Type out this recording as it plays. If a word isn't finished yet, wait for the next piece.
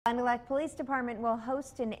Fond du Lac Police Department will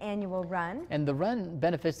host an annual run. And the run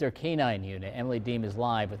benefits their K-9 unit. Emily Deem is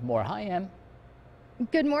live with more. Hi, Em.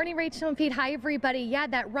 Good morning, Rachel and Pete. Hi, everybody. Yeah,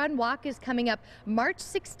 that run walk is coming up March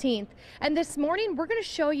 16th. And this morning, we're going to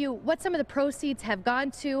show you what some of the proceeds have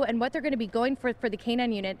gone to and what they're going to be going for the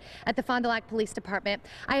K-9 unit at the Fond du Lac Police Department.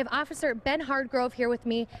 I have Officer Ben Hardgrove here with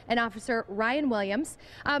me and Officer Ryan Williams.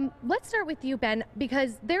 Let's start with you, Ben,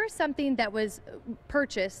 because there is something that was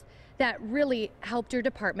purchased that really helped your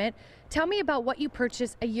department. Tell me about what you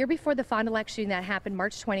purchased a year before the Fond du Lac shooting that happened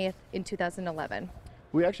March 20th in 2011.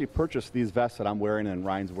 We actually purchased these vests that I'm wearing, and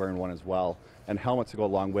Ryan's wearing one as well, and helmets to go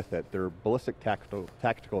along with it. They're ballistic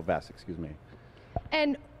tactical vests, excuse me.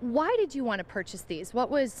 And why did you want to purchase these? What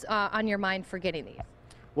was on your mind for getting these?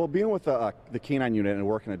 Well, being with the K-9 unit and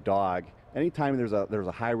working a dog, anytime there's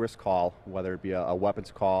a high-risk call, whether it be a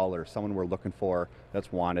weapons call or someone we're looking for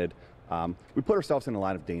that's wanted, we put ourselves in a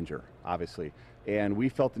lot of danger, obviously. And we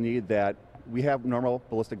felt the need that we have normal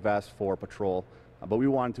ballistic vests for patrol, but we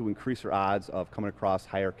wanted to increase our odds of coming across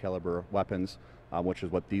higher caliber weapons, which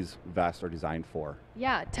is what these vests are designed for.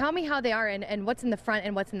 Yeah, tell me how they are and what's in the front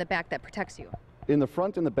and what's in the back that protects you. In the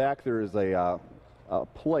front and the back there is a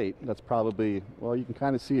plate that's probably, well, you can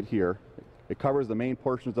kind of see it here. It covers the main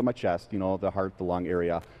portions of my chest, you know, the heart, the lung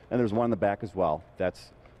area, and there's one in the back as well.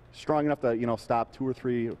 That's strong enough to, you know, stop 2 or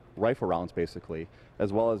 3 rifle rounds basically,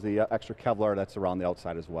 as well as the extra Kevlar that's around the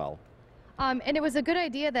outside as well. And it was a good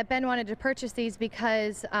idea that Ben wanted to purchase these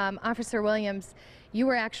because, Officer Williams, you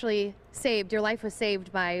were actually saved. Your life was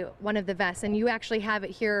saved by one of the vests, and you actually have it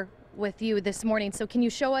here with you this morning. So can you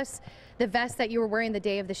show us the vest that you were wearing the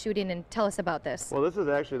day of the shooting and tell us about this? Well, this is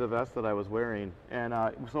actually the vest that I was wearing. And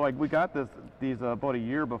so we got these about a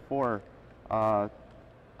year before I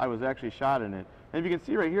was actually shot in it. And if you can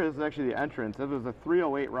see right here, this is actually the entrance. This was a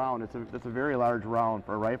 .308 round. It's a very large round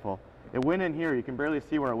for a rifle. It went in here. You can barely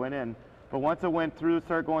see where it went in. But once it went through,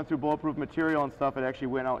 started going through bulletproof material and stuff, it actually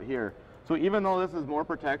went out here. So even though this is more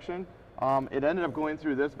protection, it ended up going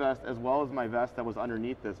through this vest as well as my vest that was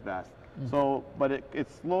underneath this vest. So, but it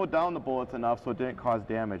slowed down the bullets enough so it didn't cause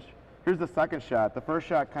damage. Here's the second shot. The first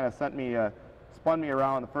shot kind of spun me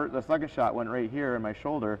around. The second shot went right here in my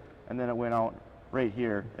shoulder, and then it went out right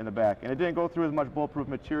here in the back. And it didn't go through as much bulletproof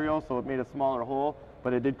material, so it made a smaller hole,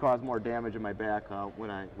 but it did cause more damage in my back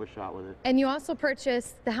when I was shot with it. And you also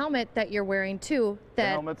purchased the helmet that you're wearing too. The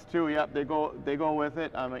helmets too, yep, they go with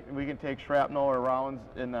it. We can take shrapnel or rounds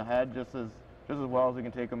in the head just as well as we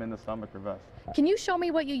can take them in the stomach or vest. Can you show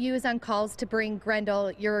me what you use on calls to bring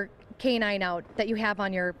Grendel, your K-9, out that you have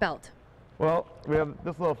on your belt? Well, we have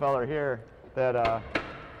this little fella here that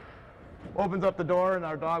opens up the door and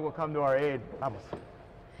our dog will come to our aid. Wow.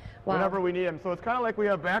 Whenever we need him. So it's kind of like we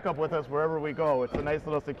have backup with us wherever we go. It's a nice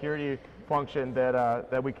little security function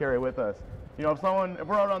that we carry with us. You know, if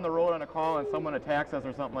we're out on the road on a call and someone attacks us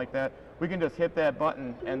or something like that, we can just hit that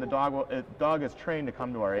button and the dog is trained to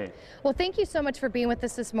come to our aid. Well, thank you so much for being with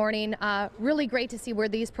us this morning. Really great to see where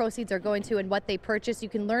these proceeds are going to and what they purchase. You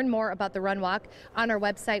can learn more about the Run Walk on our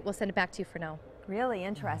website. We'll send it back to you for now. Really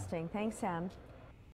interesting. Thanks, Sam.